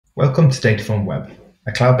Welcome to Dataform Web,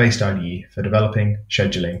 a cloud-based IDE for developing,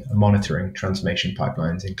 scheduling, and monitoring transformation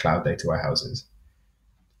pipelines in cloud data warehouses.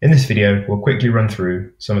 In this video, we'll quickly run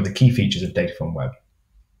through some of the key features of Dataform Web.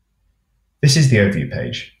 This is the overview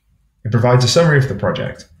page. It provides a summary of the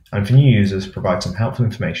project, and for new users, provides some helpful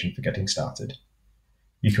information for getting started.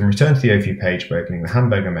 You can return to the overview page by opening the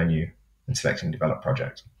hamburger menu and selecting Develop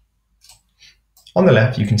Project. On the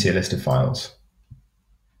left, you can see a list of files.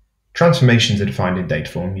 Transformations are defined in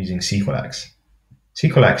Dataform using SQLX.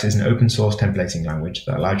 SQLX is an open source templating language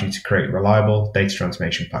that allows you to create reliable data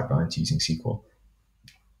transformation pipelines using SQL.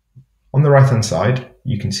 On the right-hand side,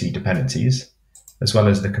 you can see dependencies, as well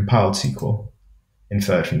as the compiled SQL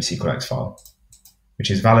inferred from the SQLX file, which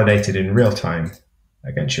is validated in real time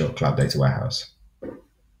against your cloud data warehouse.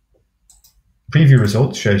 Preview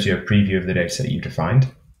results shows you a preview of the dataset you've defined.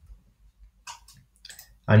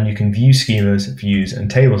 And you can view schemas, views, and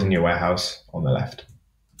tables in your warehouse on the left.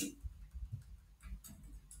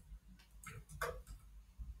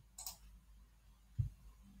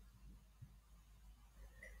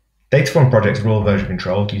 Dataform projects are all version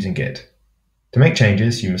controlled using Git. To make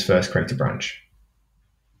changes, you must first create a branch.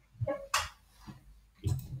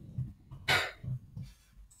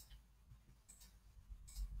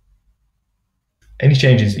 Any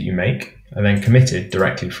changes that you make are then committed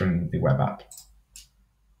directly from the web app.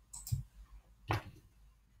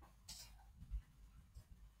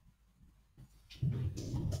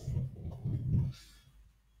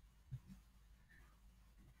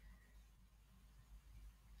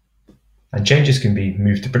 And changes can be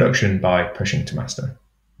moved to production by pushing to master.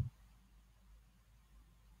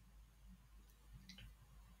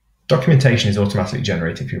 Documentation is automatically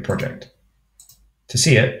generated for your project. To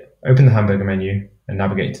see it, open the hamburger menu and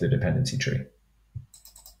navigate to the dependency tree.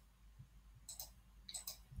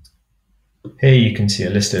 Here you can see a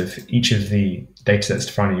list of each of the datasets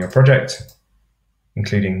defined in your project,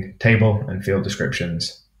 including table and field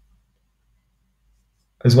descriptions,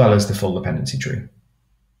 as well as the full dependency tree.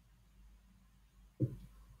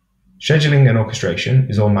 Scheduling and orchestration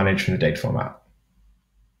is all managed from the Dataform app.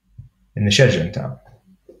 In the Scheduling tab,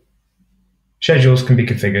 schedules can be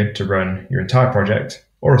configured to run your entire project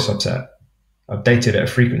or a subset, updated at a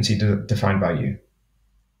frequency defined by you.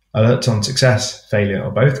 Alerts on success, failure, or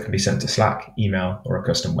both can be sent to Slack, email, or a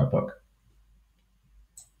custom webhook.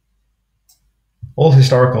 All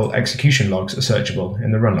historical execution logs are searchable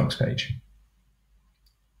in the Run Logs page.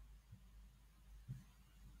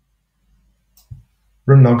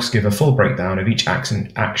 Run logs give a full breakdown of each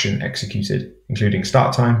action executed, including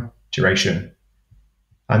start time, duration,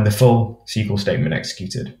 and the full SQL statement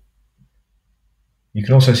executed. You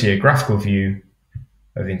can also see a graphical view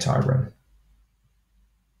of the entire run.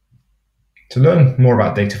 To learn more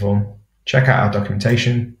about Dataform, check out our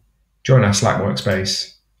documentation, join our Slack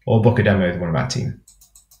workspace, or book a demo with one of our team.